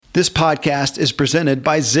This podcast is presented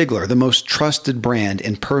by Ziglar, the most trusted brand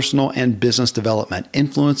in personal and business development,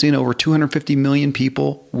 influencing over 250 million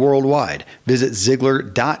people worldwide. Visit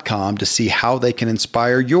Ziglar.com to see how they can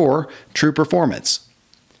inspire your true performance.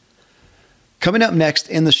 Coming up next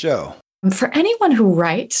in the show. For anyone who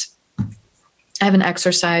writes, I have an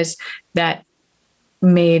exercise that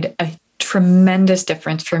made a tremendous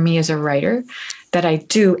difference for me as a writer that I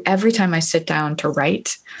do every time I sit down to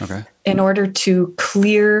write. Okay. In order to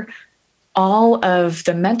clear all of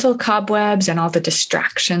the mental cobwebs and all the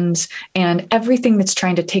distractions and everything that's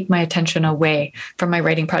trying to take my attention away from my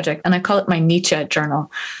writing project. And I call it my Nietzsche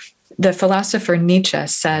journal. The philosopher Nietzsche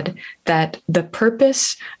said that the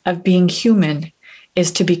purpose of being human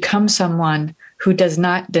is to become someone who does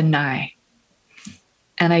not deny.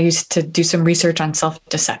 And I used to do some research on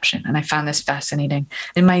self-deception, and I found this fascinating.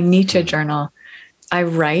 In my Nietzsche journal, I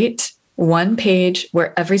write one page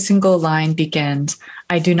where every single line begins,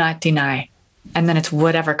 I do not deny. And then it's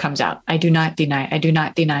whatever comes out. I do not deny. I do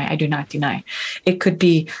not deny. I do not deny. It could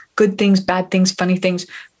be good things, bad things, funny things,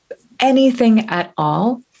 anything at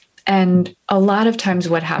all. And a lot of times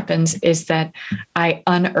what happens is that I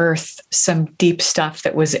unearth some deep stuff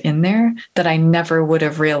that was in there that I never would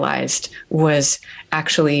have realized was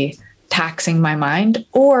actually taxing my mind,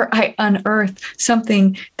 or I unearth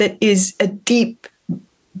something that is a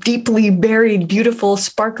deeply buried, beautiful,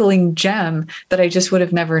 sparkling gem that I just would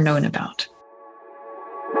have never known about.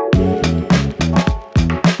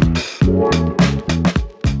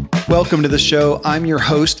 Welcome to the show. I'm your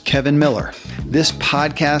host, Kevin Miller. This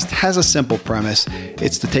podcast has a simple premise.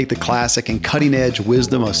 It's to take the classic and cutting edge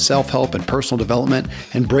wisdom of self-help and personal development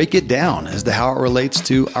and break it down as to how it relates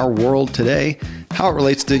to our world today, how it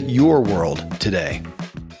relates to your world today.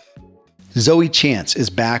 Zoe Chance is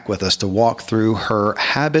back with us to walk through her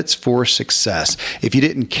habits for success. If you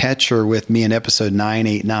didn't catch her with me in episode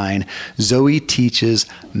 989, Zoe teaches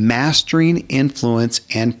mastering influence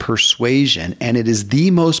and persuasion, and it is the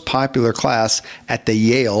most popular class at the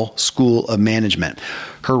Yale School of Management.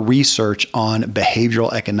 Her research on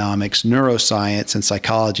behavioral economics, neuroscience, and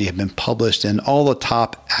psychology have been published in all the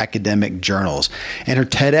top academic journals. And her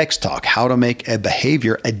TEDx talk, How to Make a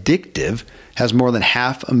Behavior Addictive, has more than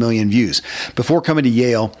 500,000 views. Before coming to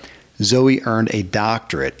Yale, Zoe earned a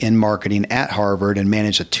doctorate in marketing at Harvard and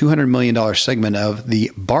managed a $200 million segment of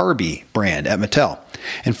the Barbie brand at Mattel.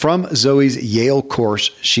 And from Zoe's Yale course,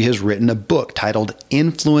 she has written a book titled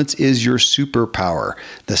Influence is Your Superpower: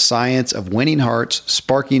 The Science of Winning Hearts,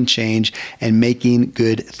 Sparking Change, and Making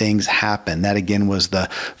Good Things Happen. That again was the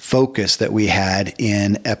focus that we had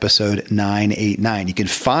in episode 989. You can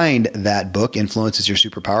find that book, Influence is Your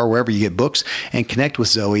Superpower, wherever you get books, and connect with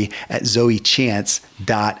Zoe at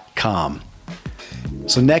zoechance.com.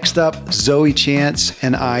 So next up, Zoe Chance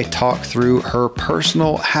and I talk through her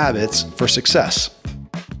personal habits for success.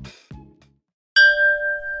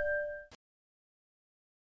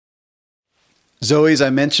 Zoe, as I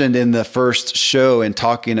mentioned in the first show in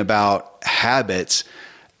talking about habits,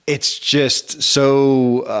 it's just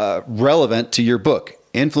so relevant to your book.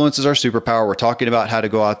 Influence is Our Superpower. We're talking about how to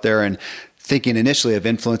go out there and thinking initially of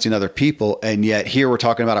influencing other people. And yet here we're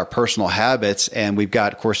talking about our personal habits. And we've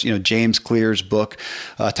got, of course, James Clear's book,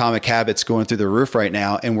 Atomic Habits, going through the roof right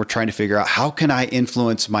now. And we're trying to figure out, how can I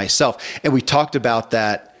influence myself? And we talked about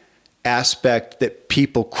that aspect that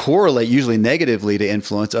people correlate usually negatively to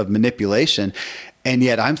influence, of manipulation. And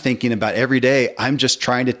yet I'm thinking about every day, I'm just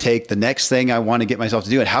trying to take the next thing I want to get myself to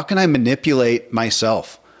do. And how can I manipulate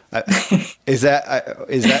myself? That's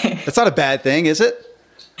not a bad thing, is it?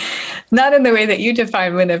 Not in the way that you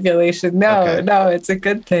define manipulation. No, it's a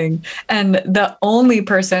good thing. And the only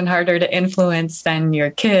person harder to influence than your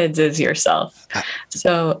kids is yourself.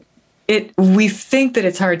 So we think that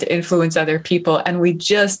it's hard to influence other people, and we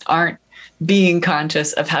just aren't being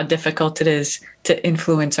conscious of how difficult it is to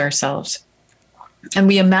influence ourselves. And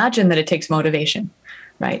we imagine that it takes motivation,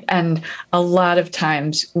 right? And a lot of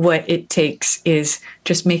times what it takes is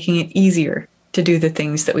just making it easier to do the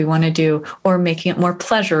things that we want to do, or making it more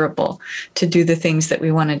pleasurable to do the things that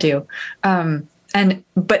we want to do.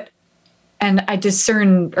 And I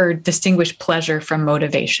discern or distinguish pleasure from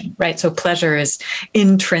motivation, right? So pleasure is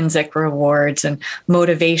intrinsic rewards, and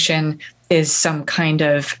motivation is some kind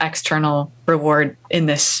of external reward in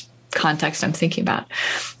this context I'm thinking about.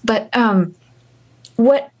 But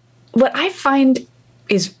what I find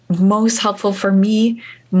is most helpful for me,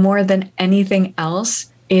 more than anything else,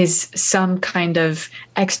 is some kind of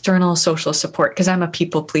external social support, because I'm a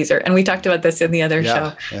people pleaser. And we talked about this in the other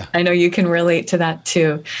show. Yeah. I know you can relate to that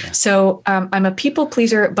too. Yeah. So I'm a people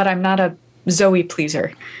pleaser, but I'm not a Zoe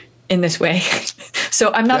pleaser in this way.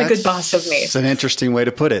 So I'm not a good boss of me. It's an interesting way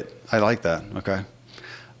to put it. I like that. Okay.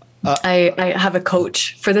 I have a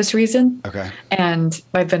coach for this reason. Okay. And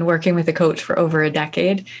I've been working with a coach for over a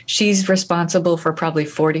decade. She's responsible for probably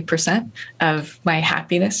 40% of my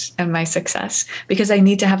happiness and my success because I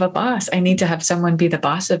need to have a boss. I need to have someone be the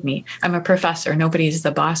boss of me. I'm a professor. Nobody's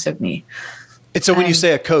the boss of me. And so when you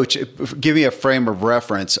say a coach, give me a frame of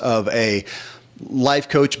reference of a life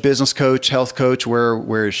coach, business coach, health coach.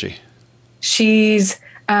 Where is she? She's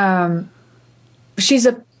a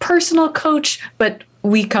personal coach, but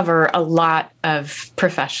we cover a lot of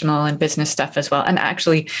professional and business stuff as well. And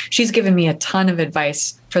actually, she's given me a ton of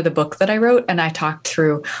advice for the book that I wrote. And I talked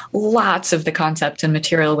through lots of the concepts and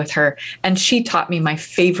material with her. And she taught me my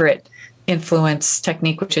favorite influence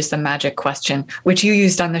technique, which is the magic question, which you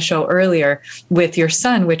used on the show earlier with your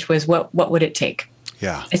son, which was what would it take?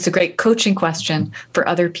 Yeah. It's a great coaching question for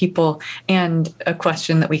other people and a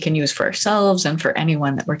question that we can use for ourselves and for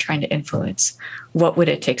anyone that we're trying to influence. What would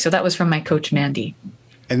it take? So that was from my coach, Mandy.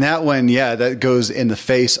 And that one, that goes in the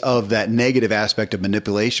face of that negative aspect of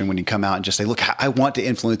manipulation when you come out and just say, look, I want to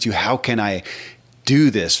influence you. How can I do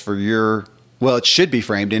this for it should be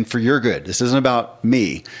framed in for your good. This isn't about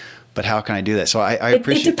me, but how can I do that? So I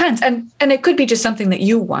appreciate it. It depends. And it could be just something that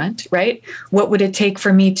you want, right? What would it take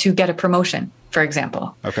for me to get a promotion, for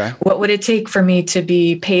example? Okay. What would it take for me to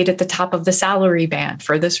be paid at the top of the salary band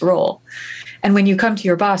for this role? And when you come to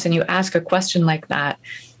your boss and you ask a question like that,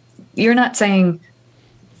 you're not saying,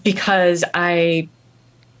 because I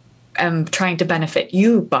am trying to benefit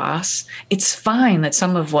you, boss. It's fine that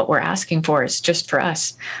some of what we're asking for is just for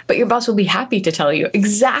us, but your boss will be happy to tell you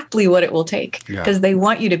exactly what it will take because they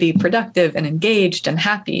want you to be productive and engaged and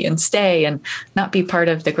happy and stay and not be part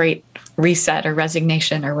of the great reset or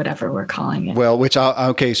resignation or whatever we're calling it. Well,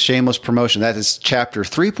 shameless promotion. That is chapter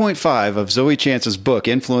 3.5 of Zoe Chance's book,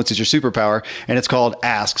 Influence is Your Superpower, and it's called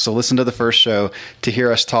Ask. So listen to the first show to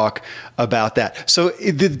hear us talk about that. So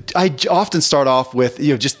I often start off with,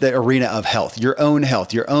 just the arena of health, your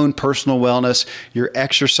own personal wellness, your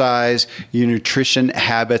exercise, your nutrition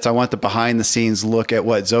habits. I want the behind the scenes look at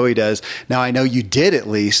what Zoe does. Now, I know you did, at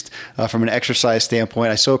least from an exercise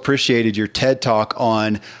standpoint. I so appreciated your TED Talk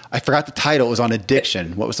on, I forgot the title. It was on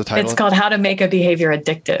addiction. What was the title? It's called How to Make a Behavior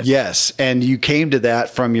Addictive. Yes. And you came to that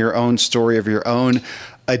from your own story of your own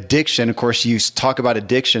addiction. Of course, you talk about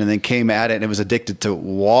addiction and then came at it and it was addicted to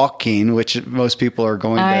walking, which most people are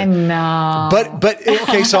going to. I know. But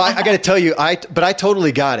okay, so I got to tell you, I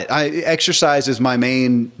totally got it. Exercise is my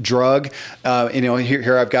main drug.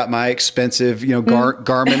 Here I've got my expensive,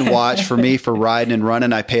 Garmin watch for me for riding and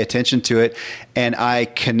running. I pay attention to it and I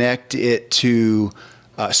connect it to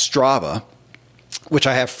Strava, which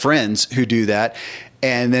I have friends who do that.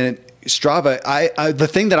 And then Strava, the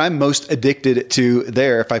thing that I'm most addicted to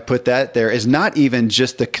there, if I put that there, is not even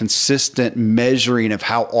just the consistent measuring of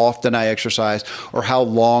how often I exercise or how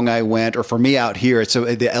long I went, or for me out here, it's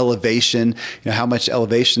the elevation, how much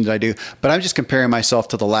elevation did I do? But I'm just comparing myself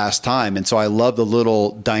to the last time. And so I love the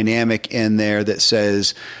little dynamic in there that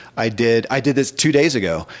says, I did this 2 days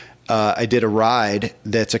ago. I did a ride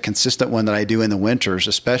that's a consistent one that I do in the winters,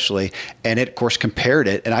 especially. And it, of course, compared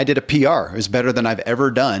it. And I did a PR. It was better than I've ever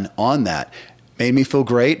done on that. Made me feel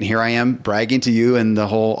great. And here I am bragging to you and the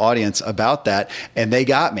whole audience about that. And they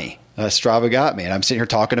got me. Strava got me. And I'm sitting here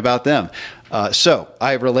talking about them. So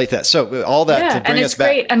I relate that. So all that to bring us back.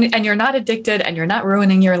 And it's great. And you're not addicted and you're not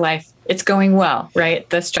ruining your life. It's going well, right?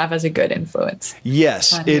 The Strava is a good influence.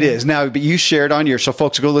 Yes, it is. Now, but you shared on so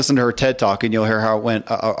folks go listen to her TED Talk and you'll hear how it went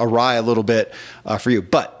awry a little bit for you.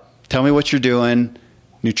 But tell me what you're doing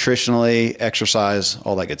nutritionally, exercise,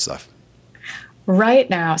 all that good stuff. Right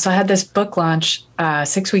now, so I had this book launch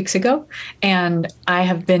 6 weeks ago, and I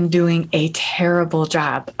have been doing a terrible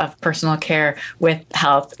job of personal care with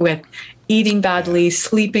health, with eating badly,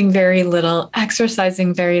 sleeping very little,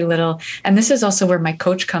 exercising very little. And this is also where my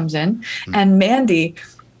coach comes in. Mm-hmm. And Mandy,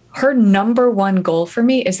 her number one goal for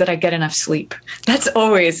me is that I get enough sleep. That's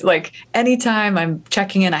always anytime I'm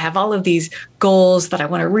checking in, I have all of these goals that I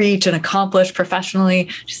want to reach and accomplish professionally.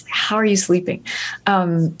 Just how are you sleeping?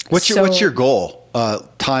 What's your goal?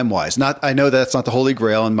 Time wise, I know that's not the Holy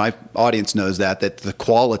Grail, and my audience knows that the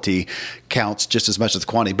quality counts just as much as the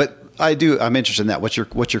quantity. But I'm interested in that. What's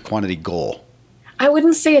your quantity goal? I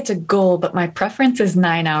wouldn't say it's a goal, but my preference is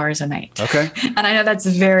 9 hours a night. Okay. And I know that's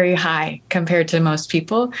very high compared to most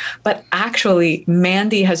people, but actually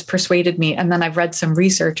Mandy has persuaded me. And then I've read some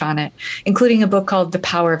research on it, including a book called The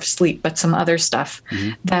Power of Sleep, but some other stuff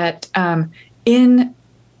that in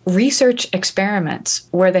research experiments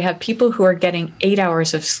where they have people who are getting 8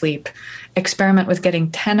 hours of sleep experiment with getting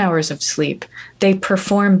 10 hours of sleep. They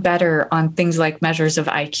perform better on things like measures of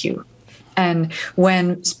IQ. And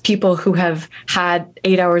when people who have had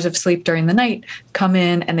 8 hours of sleep during the night come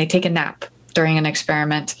in and they take a nap during an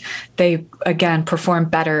experiment, they again perform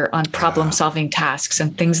better on problem solving tasks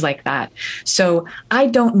and things like that. So I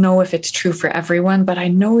don't know if it's true for everyone, but I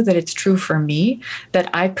know that it's true for me that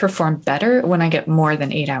I perform better when I get more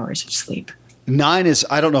than 8 hours of sleep. 9 is,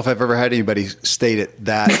 I don't know if I've ever had anybody state it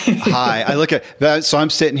that high. I look at that. So I'm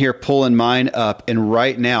sitting here pulling mine up, and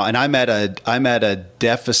right now, and I'm at a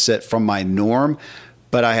deficit from my norm,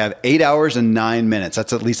 but I have 8 hours and 9 minutes.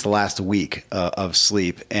 That's at least the last week of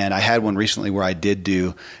sleep. And I had one recently where I did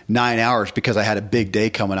do 9 hours because I had a big day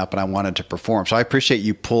coming up and I wanted to perform. So I appreciate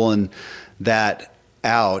you pulling that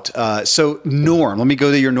out. So norm, let me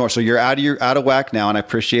go to your norm. So you're out of whack now, and I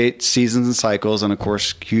appreciate seasons and cycles. And of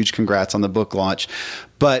course, huge congrats on the book launch.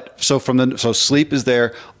 But so sleep is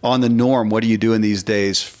there. On the norm, what are you doing these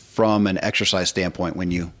days from an exercise standpoint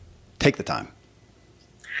when you take the time?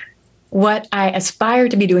 What I aspire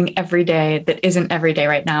to be doing every day that isn't every day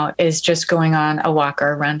right now is just going on a walk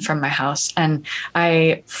or a run from my house. And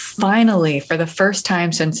I finally, for the first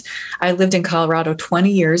time since I lived in Colorado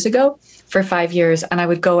 20 years ago, for 5 years, and I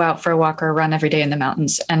would go out for a walk or a run every day in the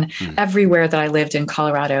mountains. And everywhere that I lived in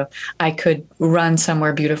Colorado, I could run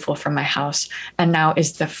somewhere beautiful from my house. And now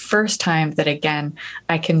is the first time that, again,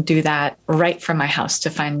 I can do that right from my house to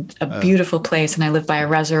find a beautiful place. And I live by a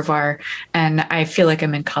reservoir, and I feel like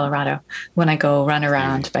I'm in Colorado when I go run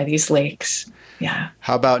around by these lakes. Yeah.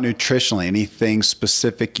 How about nutritionally? Anything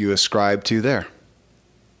specific you ascribe to there?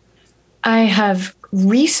 I have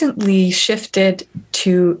recently shifted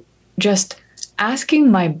to just asking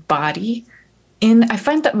my body I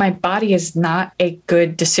find that my body is not a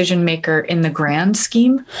good decision maker in the grand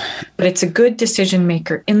scheme, but it's a good decision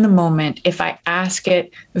maker in the moment if I ask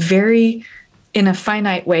it very in a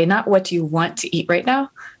finite way, not what do you want to eat right now,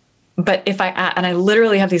 but and I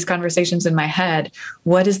literally have these conversations in my head,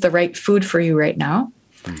 what is the right food for you right now?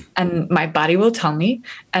 And my body will tell me.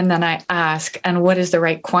 And then I ask, and what is the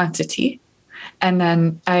right quantity? And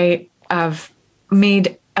then I have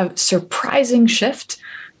made a surprising shift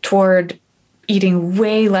toward eating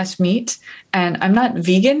way less meat. And I'm not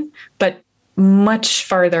vegan, but much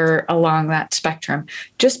farther along that spectrum,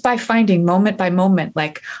 just by finding moment by moment,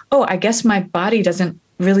 like, oh, I guess my body doesn't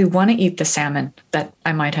really want to eat the salmon that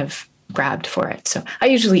I might have grabbed for it. So I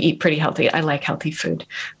usually eat pretty healthy. I like healthy food,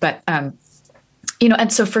 but,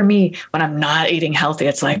 and so for me, when I'm not eating healthy,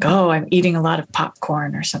 it's like, oh, I'm eating a lot of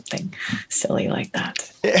popcorn or something silly like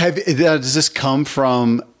that. Does this come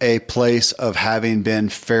from a place of having been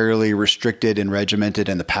fairly restricted and regimented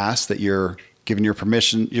in the past that you're giving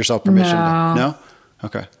yourself permission? No?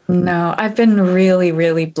 Okay. No, I've been really,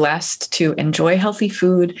 really blessed to enjoy healthy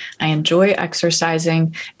food. I enjoy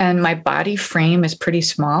exercising, and my body frame is pretty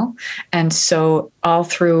small. And so all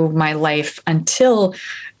through my life until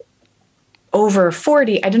over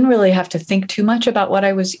 40, I didn't really have to think too much about what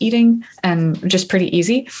I was eating, and just pretty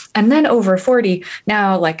easy. And then over 40,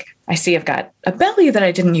 now, like, I see I've got a belly that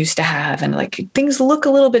I didn't used to have, and like things look a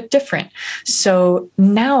little bit different. So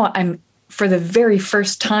now I'm, for the very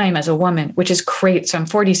first time as a woman, which is great. So I'm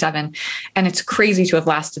 47, and it's crazy to have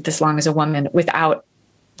lasted this long as a woman without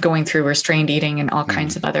going through restrained eating and all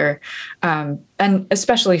kinds of other, and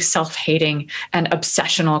especially self-hating and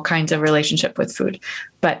obsessional kinds of relationship with food.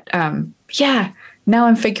 But now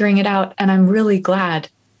I'm figuring it out, and I'm really glad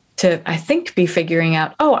to, I think, be figuring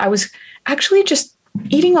out, oh, I was actually just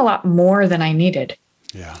eating a lot more than I needed.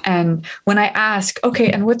 Yeah. And when I ask, okay,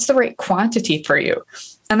 and what's the right quantity for you?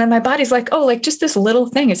 And then my body's like, oh, like just this little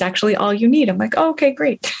thing is actually all you need. I'm like, oh, okay,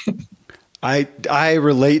 great. I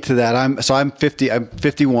relate to that. I'm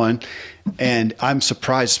 51, and I'm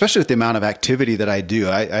surprised, especially with the amount of activity that I do.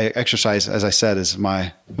 I exercise, as I said, is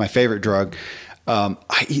my favorite drug.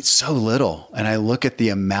 I eat so little, and I look at the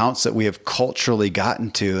amounts that we have culturally gotten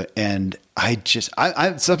to, and I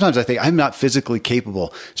sometimes I think I'm not physically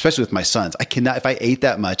capable, especially with my sons. I cannot, if I ate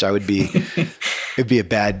that much, it'd be a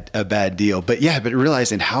bad deal. But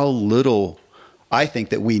realizing how little I think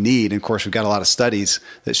that we need. And of course, we've got a lot of studies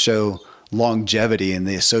that show longevity and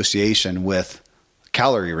the association with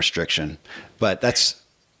calorie restriction, but that's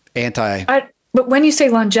but when you say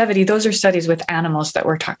longevity, those are studies with animals that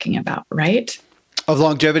we're talking about, right? Of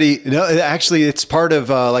longevity. No, actually it's part of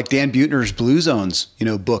like Dan Buettner's Blue Zones,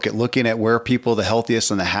 book at looking at where people are the healthiest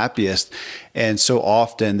and the happiest. And so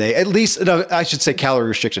often I should say calorie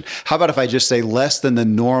restriction. How about if I just say less than the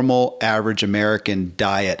normal average American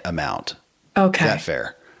diet amount? Okay. Is that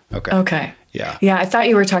fair? Okay. Okay. Yeah. Yeah. I thought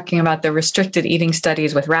you were talking about the restricted eating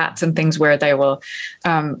studies with rats and things where they will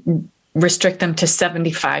restrict them to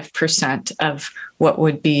 75% of what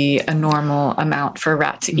would be a normal amount for a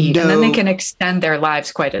rat to eat. No, and then they can extend their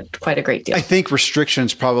lives quite a great deal. I think restriction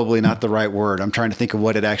is probably not the right word. I'm trying to think of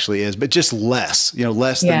what it actually is, but just less,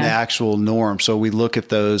 less than the actual norm. So we look at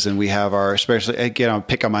those and we have especially, again, I'll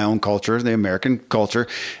pick on my own culture, the American culture,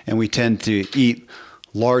 and we tend to eat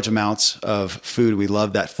large amounts of food. We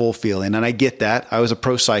love that full feeling. And I get that. I was a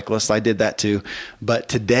pro cyclist. I did that too. But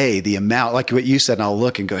today, the amount, like what you said, and I'll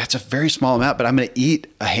look and go, it's a very small amount, but I'm going to eat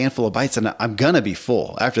a handful of bites and I'm going to be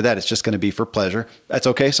full. After that, it's just going to be for pleasure. That's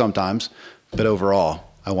okay sometimes, but overall,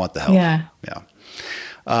 I want the health. Yeah.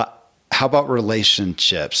 How about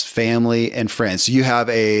relationships, family and friends? You have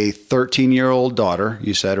a 13-year-old daughter,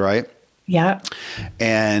 you said, right? Yeah.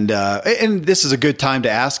 And this is a good time to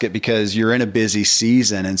ask it because you're in a busy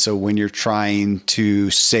season. And so when you're trying to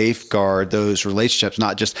safeguard those relationships,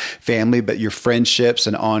 not just family, but your friendships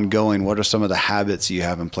and ongoing, what are some of the habits you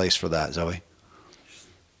have in place for that, Zoe?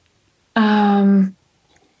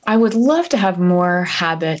 I would love to have more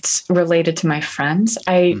habits related to my friends.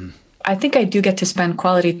 I think I do get to spend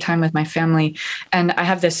quality time with my family, and I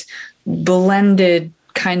have this blended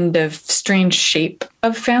kind of strange shape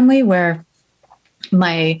of family where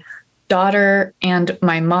my daughter and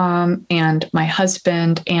my mom and my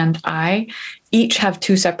husband and I each have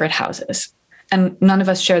two separate houses, and none of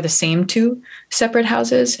us share the same two separate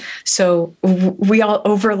houses. So we all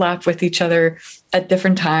overlap with each other at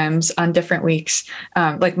different times on different weeks.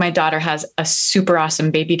 Like my daughter has a super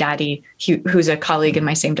awesome baby daddy who's a colleague in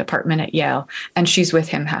my same department at Yale, and she's with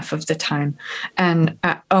him half of the time. And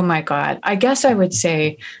oh my God, I guess I would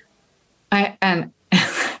say, I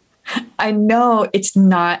know it's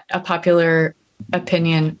not a popular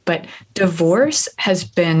opinion, but divorce has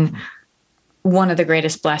been one of the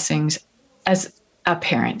greatest blessings as a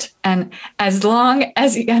parent. And as long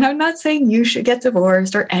as, and I'm not saying you should get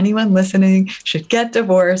divorced or anyone listening should get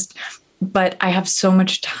divorced, but I have so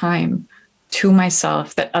much time to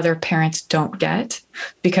myself that other parents don't get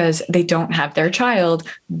because they don't have their child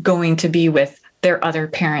going to be with their other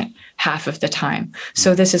parent half of the time.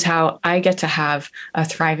 So this is how I get to have a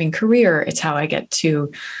thriving career. It's how I do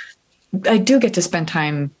get to spend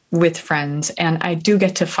time with friends, and I do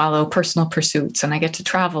get to follow personal pursuits, and I get to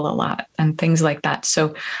travel a lot and things like that.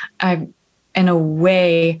 So I'm, in a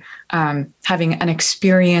way, having an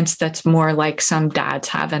experience that's more like some dads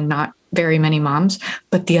have and not very many moms.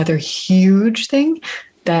 But the other huge thing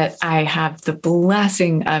that I have the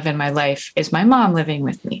blessing of in my life is my mom living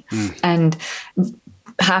with me. And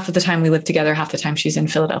half of the time we live together, half the time she's in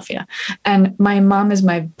Philadelphia. And my mom is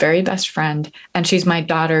my very best friend, and she's my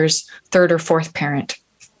daughter's third or fourth parent.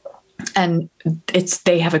 And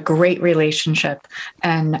they have a great relationship,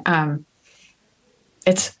 and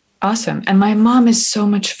it's awesome. And my mom is so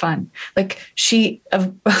much fun. Like a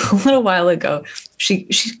little while ago, she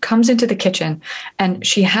comes into the kitchen and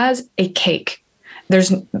she has a cake.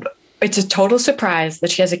 It's a total surprise that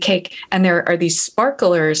she has a cake, and there are these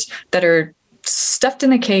sparklers that are stuffed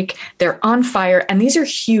in the cake. They're on fire, and these are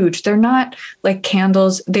huge. They're not like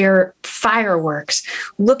candles. They're fireworks,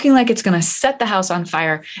 looking like it's going to set the house on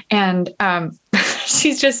fire. And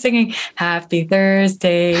she's just singing "Happy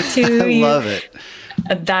Thursday to you." I love it.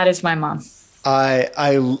 That is my mom.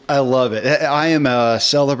 I love it. I am a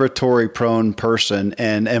celebratory prone person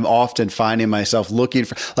and am often finding myself looking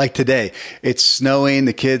for, like today, it's snowing.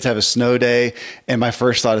 The kids have a snow day. And my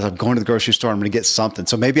first thought is I'm going to the grocery store. I'm going to get something.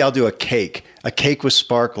 So maybe I'll do a cake with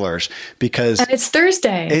sparklers because it's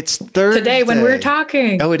Thursday. It's Thursday today when we're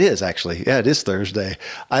talking. Oh, it is actually. Yeah, it is Thursday.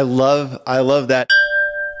 I love that.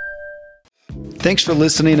 Thanks for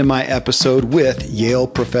listening to my episode with Yale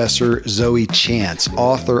professor Zoe Chance,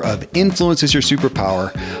 author of Influence is Your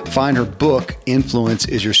Superpower. Find her book, Influence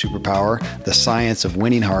is Your Superpower, The Science of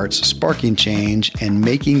Winning Hearts, Sparking Change, and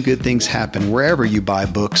Making Good Things Happen wherever you buy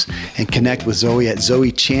books, and connect with Zoe at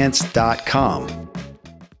zoechance.com.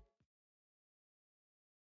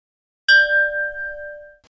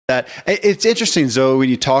 That it's interesting, Zoe, when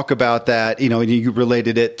you talk about that, and you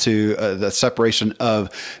related it to the separation of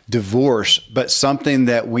divorce, but something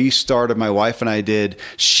that we started, my wife and I did,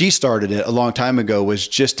 she started it a long time ago, was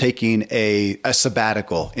just taking a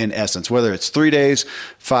sabbatical in essence, whether it's 3 days,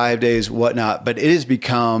 5 days, whatnot, but it has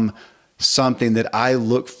become something that I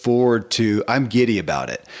look forward to. I'm giddy about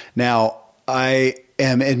it. Now, I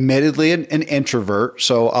am admittedly an introvert,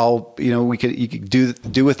 so you could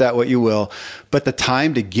do with that what you will. But the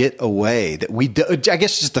time to get away that we do, I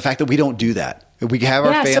guess just the fact that we don't do that. We have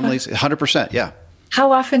our families 100%. Yeah.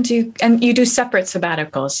 How often you do separate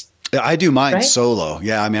sabbaticals? I do mine right? solo.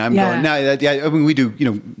 Yeah. I mean, I'm going now. Yeah. I mean, we do,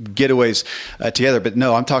 getaways together, but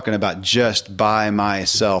no, I'm talking about just by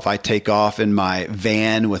myself. I take off in my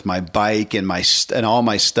van with my bike and and all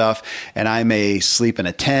my stuff. And I may sleep in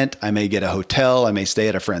a tent. I may get a hotel. I may stay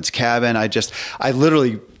at a friend's cabin. I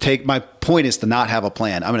literally my point is to not have a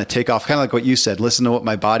plan. I'm going to take off, kind of like what you said, listen to what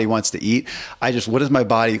my body wants to eat. What does my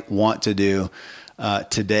body want to do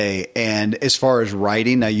today? And as far as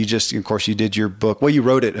writing, now of course you did your book. Well, you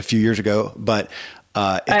wrote it a few years ago, but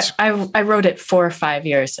I wrote it 4 or 5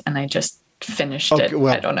 years and I just finished it.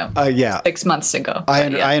 Well, I don't know. 6 months ago.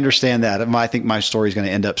 I understand that. I think my story is going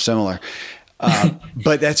to end up similar.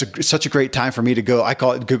 But that's such a great time for me to go. I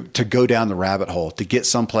call it to go down the rabbit hole, to get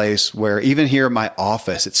someplace where even here at my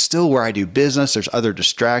office, it's still where I do business. There's other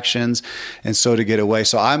distractions. And so to get away.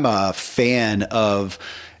 So I'm a fan of,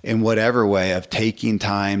 in whatever way, of taking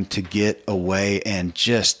time to get away and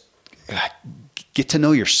just get to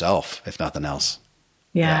know yourself, if nothing else.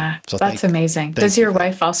 Yeah. So that's amazing. Does your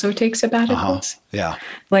wife also take sabbaticals? Yeah.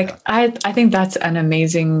 I think that's an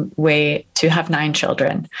amazing way to have 9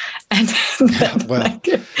 children. And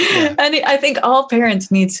and I think all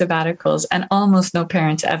parents need sabbaticals and almost no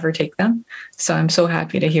parents ever take them. So I'm so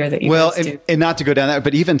happy to hear that you guys do. And not to go down that,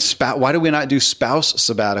 but even why do we not do spouse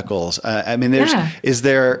sabbaticals? I mean, is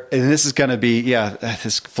there, and this is going to be,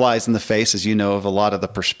 this flies in the face, as you know, of a lot of the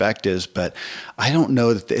perspectives, but I don't know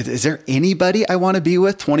is there anybody I want to be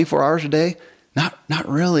with 24 hours a day? Not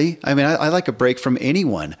really. I mean, I like a break from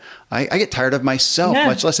anyone. I get tired of myself,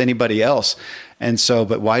 much less anybody else. And so,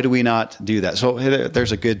 but why do we not do that? So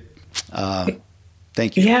there's a good,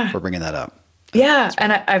 thank you for bringing that up. Yeah.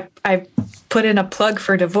 And I put in a plug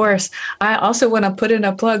for divorce. I also want to put in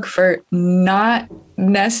a plug for not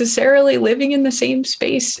necessarily living in the same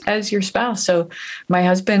space as your spouse. So my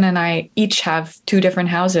husband and I each have 2 different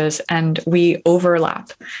houses and we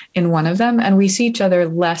overlap in one of them and we see each other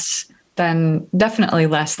definitely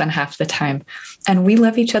less than half the time. And we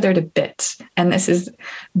love each other to bits. And this is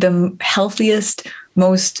the healthiest,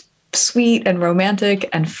 most sweet and romantic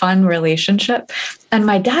and fun relationship. And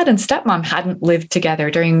my dad and stepmom hadn't lived together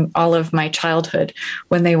during all of my childhood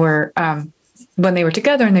when they were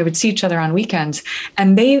together and they would see each other on weekends.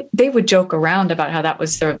 And they would joke around about how that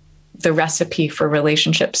was the recipe for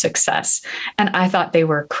relationship success. And I thought they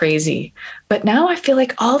were crazy. But now I feel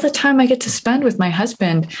like all the time I get to spend with my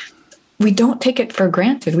husband, we don't take it for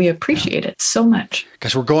granted. We appreciate it so much.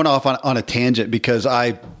 Gosh, we're going off on a tangent because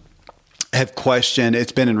I have questioned,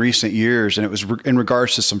 it's been in recent years, and it was in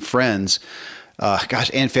regards to some friends,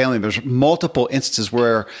 and family. There's multiple instances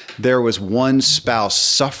where there was one spouse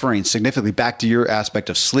suffering significantly, back to your aspect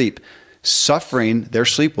of sleep, suffering, their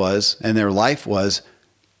sleep was, and their life was,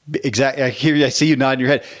 exactly. I see you nodding your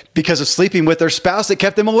head, because of sleeping with their spouse that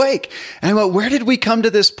kept them awake. And I went, where did we come to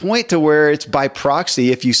this point to where it's by proxy?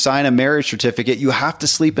 If you sign a marriage certificate, you have to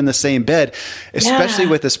sleep in the same bed, especially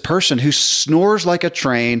with this person who snores like a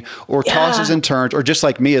train or tosses and turns, or just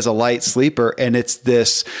like me, is a light sleeper. And it's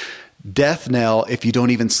this death knell if you don't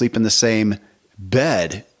even sleep in the same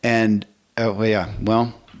bed. And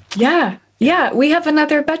Yeah, we have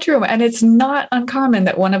another bedroom, and it's not uncommon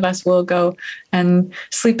that one of us will go and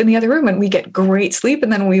sleep in the other room, and we get great sleep,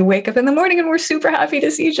 and then we wake up in the morning and we're super happy to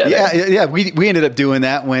see each other. Yeah. We ended up doing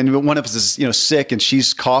that when one of us is sick and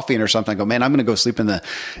she's coughing or something. I go, man, I'm going to go sleep in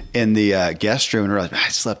the guest room, and we're like, I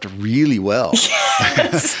slept really well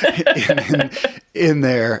in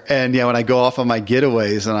there. And when I go off on my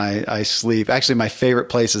getaways and I sleep, actually my favorite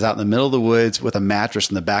place is out in the middle of the woods with a mattress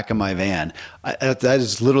in the back of my van. That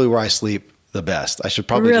is literally where I sleep the best. I should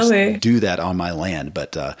probably just do that on my land.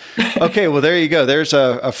 But okay, well, there you go. There's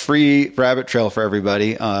a free rabbit trail for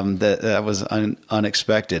everybody. That was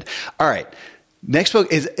unexpected. All right. Next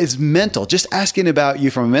book is mental. Just asking about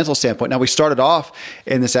you from a mental standpoint. Now, we started off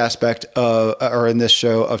in this aspect or in this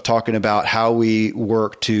show of talking about how we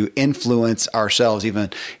work to influence ourselves, even,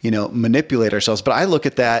 manipulate ourselves. But I look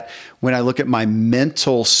at that when I look at my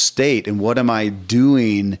mental state and what am I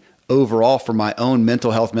doing overall for my own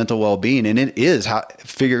mental health, mental well-being. And it is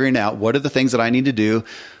figuring out what are the things that I need to do.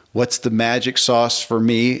 What's the magic sauce for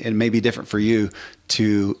me, and maybe different for you,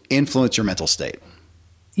 to influence your mental state.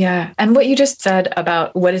 Yeah. And what you just said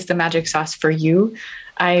about what is the magic sauce for you,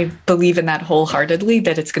 I believe in that wholeheartedly,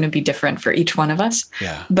 that it's going to be different for each one of us.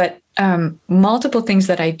 Yeah. But multiple things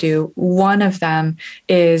that I do. One of them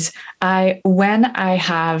is when I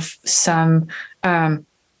have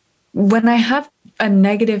a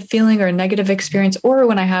negative feeling or a negative experience, or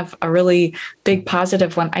when I have a really big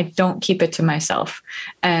positive one, I don't keep it to myself.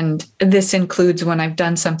 And this includes when I've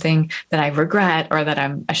done something that I regret or that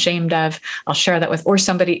I'm ashamed of, I'll share that with, or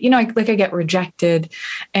somebody, like I get rejected.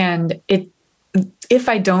 And if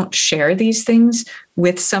I don't share these things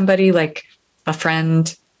with somebody like a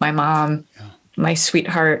friend, my mom, my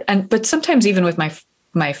sweetheart, but sometimes even with my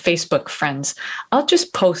Facebook friends, I'll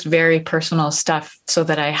just post very personal stuff so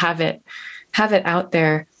that I have it out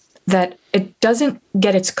there, that it doesn't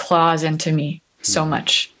get its claws into me so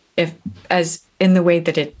much as in the way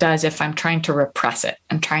that it does if I'm trying to repress it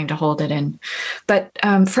and trying to hold it in. But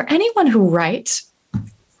for anyone who writes,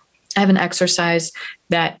 I have an exercise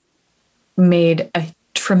that made a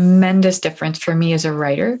tremendous difference for me as a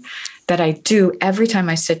writer that I do every time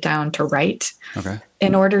I sit down to write,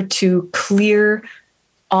 in order to clear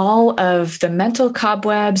all of the mental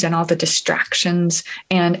cobwebs and all the distractions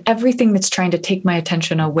and everything that's trying to take my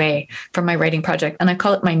attention away from my writing project. And I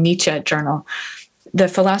call it my Nietzsche journal. The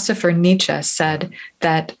philosopher Nietzsche said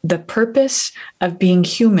that the purpose of being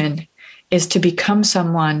human is to become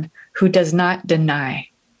someone who does not deny.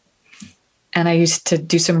 And I used to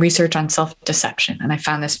do some research on self-deception, and I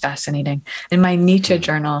found this fascinating. In my Nietzsche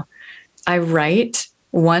journal, I write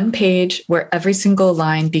one page where every single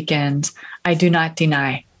line begins, I do not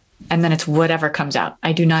deny. And then it's whatever comes out.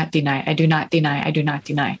 I do not deny. I do not deny. I do not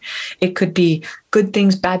deny. It could be good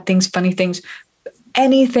things, bad things, funny things,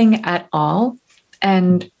 anything at all.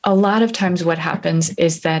 And a lot of times what happens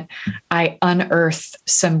is that I unearth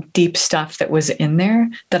some deep stuff that was in there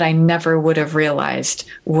that I never would have realized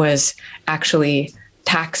was actually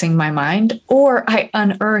taxing my mind, or I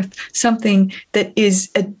unearth something that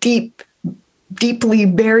is a deeply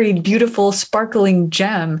buried, beautiful, sparkling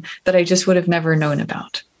gem that I just would have never known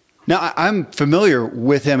about. Now, I'm familiar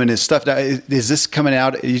with him and his stuff. Now, is this coming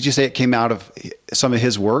out? Did you say it came out of some of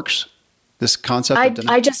his works? This concept?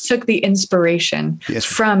 I just took the inspiration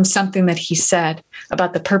from something that he said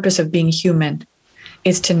about the purpose of being human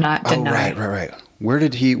is to not deny. Oh, right. Where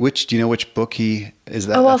did do you know which book he is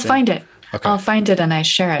that? Oh, I'll find it. Okay. I'll find it and I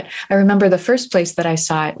share it. I remember the first place that I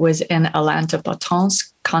saw it was in Alain de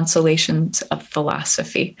Botton's Consolations of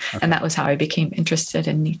Philosophy. Okay. And that was how I became interested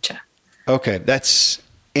in Nietzsche. Okay. That's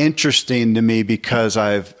interesting to me because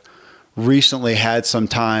I've recently had some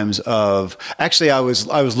times of, actually I was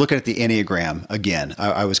looking at the Enneagram again.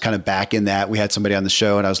 I was kind of back in that. We had somebody on the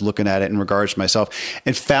show and I was looking at it in regards to myself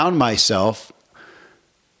and found myself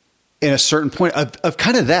in a certain point of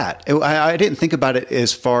kind of that. I didn't think about it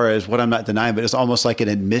as far as what I'm not denying, but it's almost like an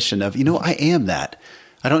admission of, I am that.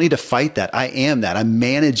 I don't need to fight that. I am that. I'm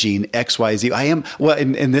managing X, Y, Z. I am, well,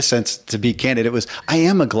 in this sense, to be candid, I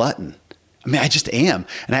am a glutton. I mean, I just am.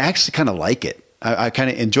 And I actually kind of like it. I kind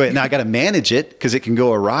of enjoy it. Now I got to manage it because it can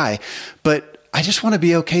go awry, but I just want to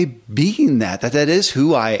be okay being that is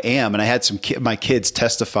who I am. And I had my kids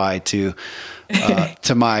testify to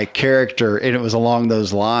my character, and it was along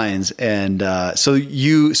those lines. And so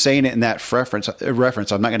you saying it in that reference,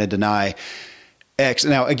 I'm not going to deny X.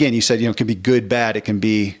 Now, again, you said, it can be good, bad. It can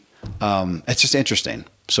be, it's just interesting.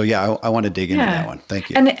 So yeah, I want to dig into that one. Thank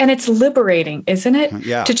you. And it's liberating, isn't it?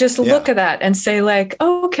 Yeah. To just look at that and say like,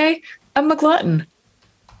 oh, okay, I'm a glutton.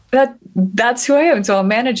 That's who I am. So I'll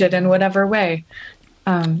manage it in whatever way.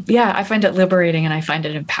 I find it liberating and I find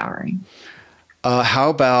it empowering. How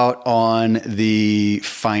about on the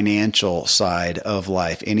financial side of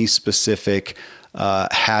life? Any specific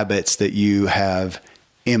habits that you have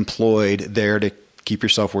employed there to keep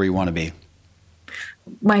yourself where you want to be?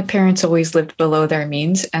 My parents always lived below their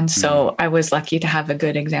means. And so I was lucky to have a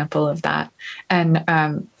good example of that. And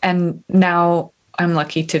now I'm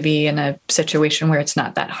lucky to be in a situation where it's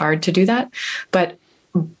not that hard to do that. But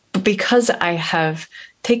because I have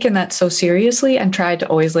taken that so seriously and tried to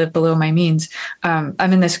always live below my means, I'm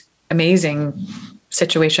in this amazing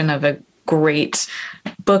situation of a great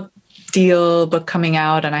book coming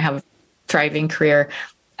out, and I have a thriving career.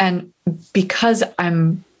 And because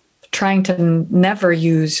I'm trying to never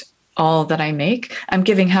use all that I make, I'm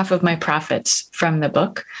giving half of my profits from the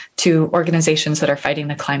book to organizations that are fighting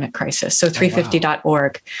the climate crisis. So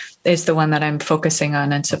 350.org is the one that I'm focusing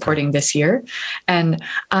on and supporting this year. And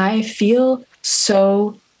I feel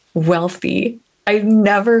so wealthy. I've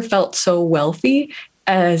never felt so wealthy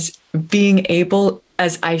as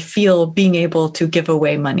I feel being able to give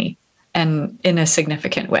away money and in a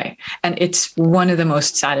significant way. And it's one of the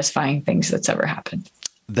most satisfying things that's ever happened.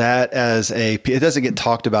 That it doesn't get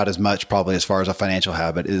talked about as much probably as far as a financial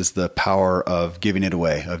habit, is the power of giving it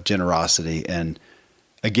away, of generosity, and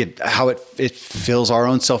again, how it fills our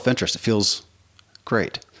own self-interest. It feels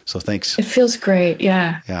great. So thanks. It feels great.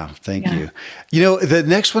 Yeah. Yeah. Thank you. The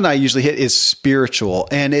next one I usually hit is spiritual.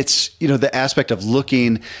 And it's, the aspect of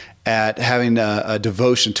looking at having a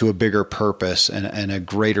devotion to a bigger purpose and a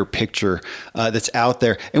greater picture that's out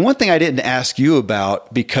there. And one thing I didn't ask you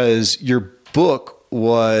about, because your book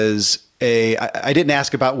was I didn't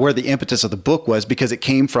ask about where the impetus of the book was, because it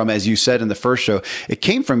came from, as you said in the first show, it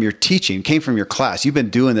came from your teaching, came from your class. You've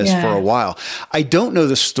been doing this for a while. I don't know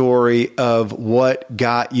the story of what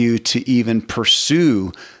got you to even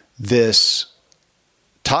pursue this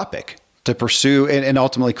topic, to pursue and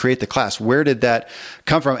ultimately create the class. Where did that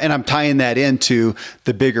come from? And I'm tying that into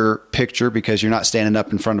the bigger picture, because you're not standing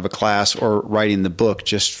up in front of a class or writing the book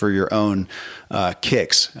just for your own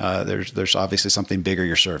kicks. There's obviously something bigger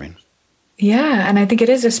you're serving. Yeah. And I think it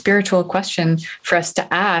is a spiritual question for us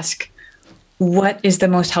to ask, what is the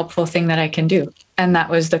most helpful thing that I can do? And that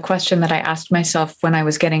was the question that I asked myself when I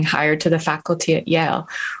was getting hired to the faculty at Yale,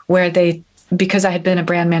 where because I had been a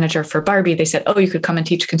brand manager for Barbie, they said, oh, you could come and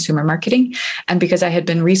teach consumer marketing. And because I had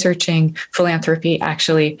been researching philanthropy,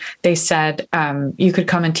 actually, they said, you could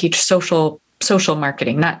come and teach social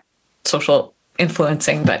marketing, not social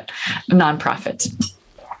influencing, but nonprofits.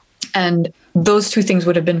 And those two things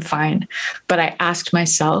would have been fine. But I asked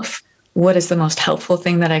myself, what is the most helpful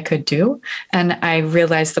thing that I could do? And I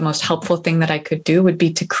realized the most helpful thing that I could do would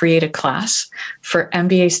be to create a class for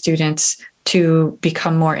MBA students to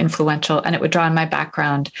become more influential. And it would draw on my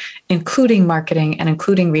background, including marketing and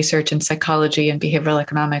including research in psychology and behavioral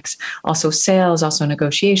economics, also sales, also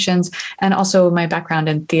negotiations, and also my background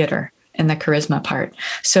in theater in the charisma part.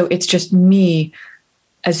 So it's just me,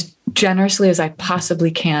 as generously as I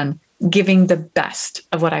possibly can, giving the best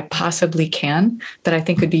of what I possibly can that I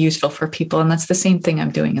think would be useful for people. And that's the same thing I'm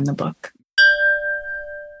doing in the book.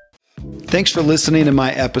 Thanks for listening to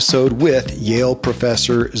my episode with Yale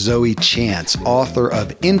professor Zoe Chance, author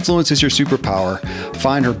of Influence is Your Superpower.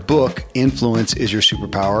 Find her book, Influence is Your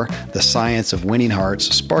Superpower, The Science of Winning Hearts,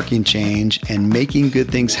 Sparking Change, and Making Good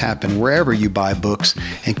Things Happen wherever you buy books,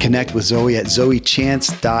 and connect with Zoe at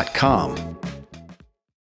zoechance.com.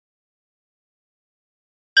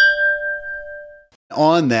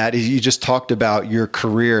 On that, you just talked about your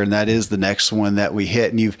career, and that is the next one that we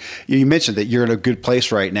hit. And you mentioned that you're in a good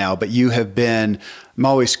place right now, but you have been, I'm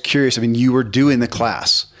always curious. I mean, you were doing the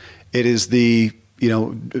class. It is the,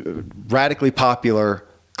 radically popular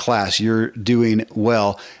class. You're doing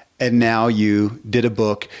well. And now you did a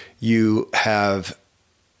book. You have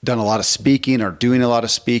done a lot of speaking or doing a lot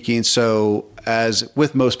of speaking. So as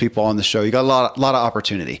with most people on the show, you got a lot of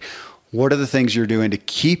opportunity. What are the things you're doing to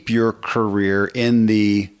keep your career in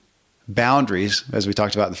the boundaries, as we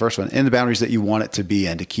talked about in the first one, in the boundaries that you want it to be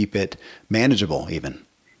in, to keep it manageable even?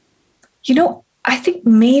 I think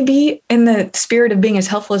maybe in the spirit of being as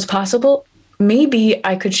helpful as possible, maybe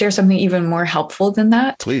I could share something even more helpful than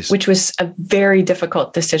that. Please. Which was a very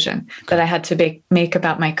difficult decision that I had to make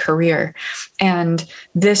about my career. And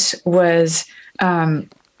this was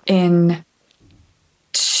in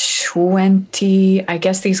I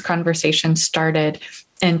guess these conversations started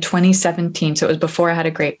in 2017. So it was before I had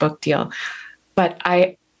a great book deal. But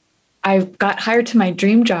I got hired to my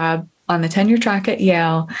dream job on the tenure track at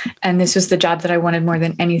Yale. And this was the job that I wanted more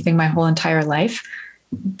than anything my whole entire life.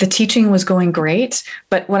 The teaching was going great,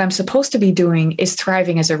 but what I'm supposed to be doing is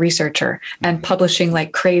thriving as a researcher and publishing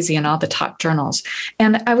like crazy in all the top journals.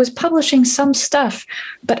 And I was publishing some stuff,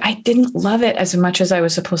 but I didn't love it as much as I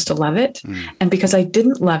was supposed to love it. And because I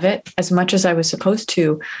didn't love it as much as I was supposed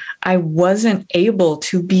to, I wasn't able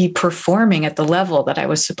to be performing at the level that I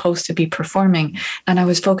was supposed to be performing. And I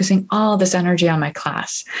was focusing all this energy on my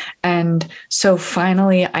class. And so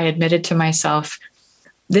finally I admitted to myself,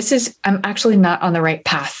 I'm actually not on the right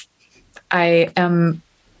path. I am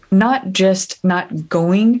not just not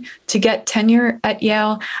going to get tenure at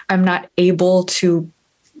Yale. I'm not able to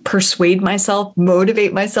persuade myself,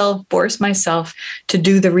 motivate myself, force myself to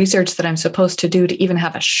do the research that I'm supposed to do to even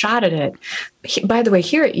have a shot at it. By the way,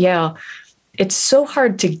 here at Yale, it's so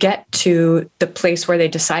hard to get to the place where they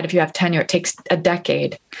decide if you have tenure. It takes a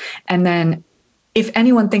decade. And then if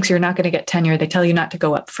anyone thinks you're not going to get tenure, they tell you not to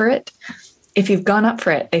go up for it. If you've gone up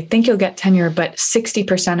for it, they think you'll get tenure, but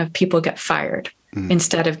 60% of people get fired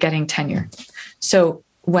instead of getting tenure. So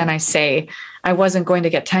when I say I wasn't going to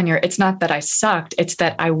get tenure, it's not that I sucked. It's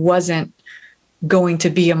that I wasn't going to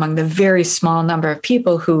be among the very small number of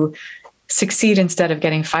people who succeed instead of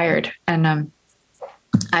getting fired. And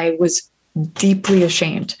I was deeply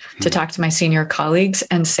ashamed to talk to my senior colleagues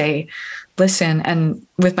and say, listen, and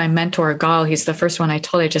with my mentor, Gal, he's the first one I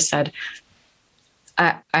told, I just said,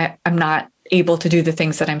 I'm not able to do the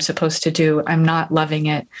things that I'm supposed to do. I'm not loving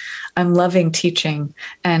it. I'm loving teaching.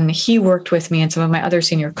 And he worked with me, and some of my other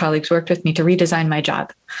senior colleagues worked with me to redesign my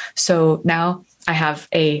job. So now I have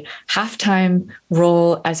a half-time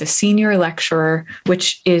role as a senior lecturer,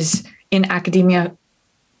 which is in academia.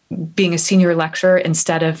 Being a senior lecturer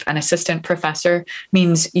instead of an assistant professor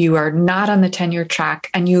means you are not on the tenure track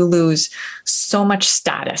and you lose so much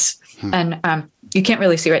status. And you can't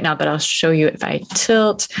really see right now, but I'll show you if I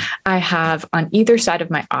tilt. I have on either side of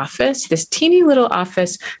my office, this teeny little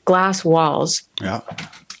office, glass walls. Yeah.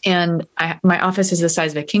 And my office is the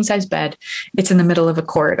size of a king-size bed. It's in the middle of a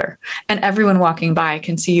corridor. And everyone walking by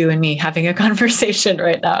can see you and me having a conversation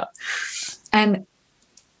right now. And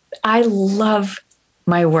I love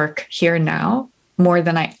my work here now more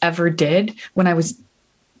than I ever did when I was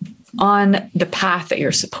on the path that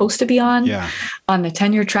you're supposed to be on, on the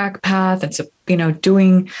tenure track path. And so,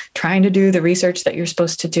 trying to do the research that you're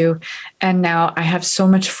supposed to do. And now I have so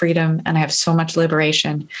much freedom and I have so much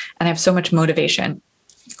liberation and I have so much motivation.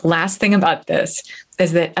 Last thing about this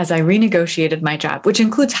is that as I renegotiated my job, which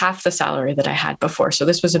includes half the salary that I had before, so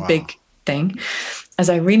this was a big thing. As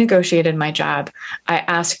I renegotiated my job, I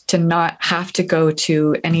asked to not have to go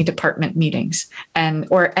to any department meetings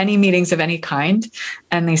or any meetings of any kind.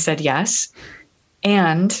 And they said yes.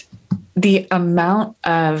 And the amount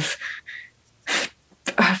of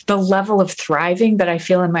the level of thriving that I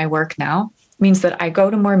feel in my work now means that I go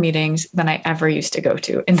to more meetings than I ever used to go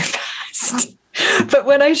to in the past. But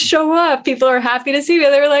when I show up, people are happy to see me.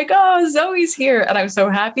 They're like, "Oh, Zoe's here." And I'm so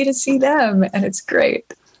happy to see them. And it's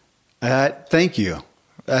great. Thank you.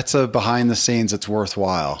 That's a behind the scenes that's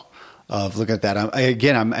worthwhile of looking at that.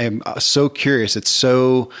 I'm so curious. It's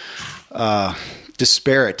so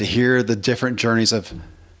disparate to hear the different journeys of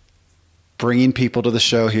bringing people to the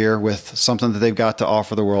show here with something that they've got to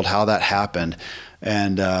offer the world, how that happened.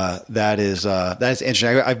 And that is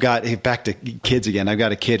interesting. I've got, back to kids again, I've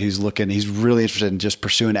got a kid he's really interested in just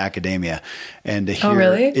pursuing academia, and to hear,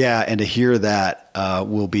 and to hear that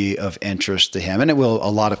will be of interest to him, and it will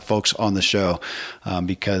a lot of folks on the show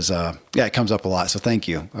because it comes up a lot. So thank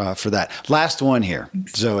you for that. Last one here,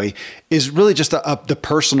 Zoe, is really just the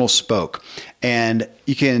personal spoke, and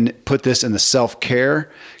you can put this in the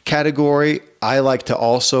self-care category. I like to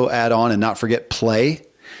also add on and not forget play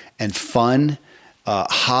and fun.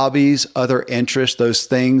 Hobbies, other interests, those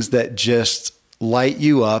things that just light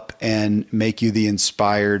you up and make you the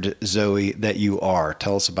inspired Zoe that you are.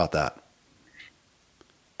 Tell us about that.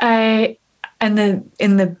 In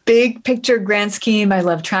the big picture, grand scheme, I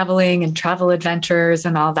love traveling and travel adventures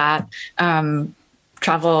and all that.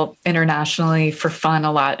 Travel internationally for fun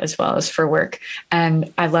a lot as well as for work.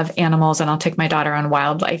 And I love animals, and I'll take my daughter on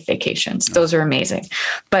wildlife vacations. Those are amazing.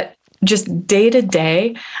 But just day to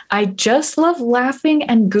day, I just love laughing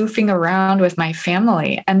and goofing around with my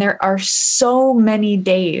family. And there are so many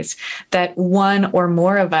days that one or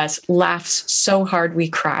more of us laughs so hard we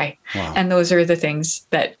cry. Wow. And those are the things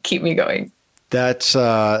that keep me going. That's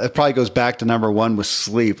it probably goes back to number one with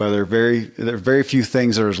sleep. There are very few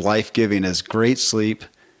things that are as life-giving as great sleep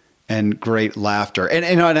and great laughter.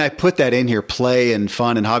 And I put that in here, play and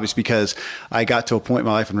fun and hobbies, because I got to a point in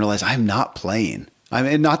my life and realized I'm not playing. I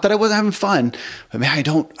mean, not that I wasn't having fun, but man, I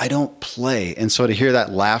don't play. And so to hear that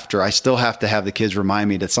laughter, I still have to have the kids remind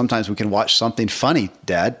me that sometimes we can watch something funny,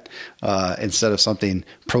 Dad, instead of something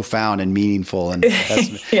profound and meaningful. And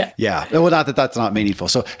that's, yeah. Well, not that that's not meaningful.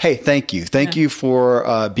 So, hey, thank you. Thank you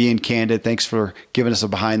for being candid. Thanks for giving us a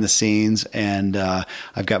behind the scenes. And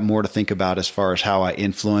I've got more to think about as far as how I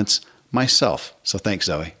influence myself. So thanks,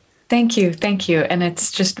 Zoe. Thank you. And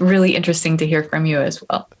it's just really interesting to hear from you as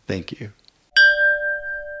well. Thank you.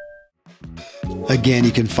 Again,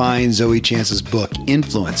 you can find Zoe Chance's book,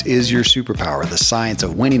 Influence is Your Superpower, The Science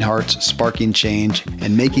of Winning Hearts, Sparking Change,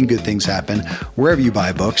 and Making Good Things Happen, wherever you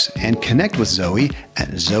buy books, and connect with Zoe at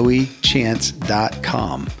zoechance.com.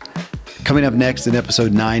 Coming up next in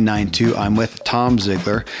episode 992, I'm with Tom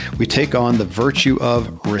Ziglar. We take on the virtue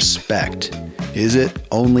of respect. Is it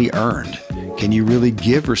only earned? Can you really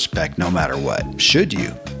give respect no matter what? Should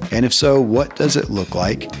you? And if so, what does it look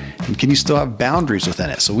like? And can you still have boundaries within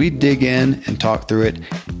it? So we dig in and talk through it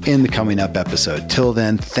in the coming up episode. Till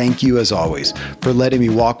then, thank you as always for letting me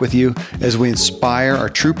walk with you as we inspire our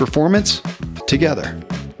true performance together.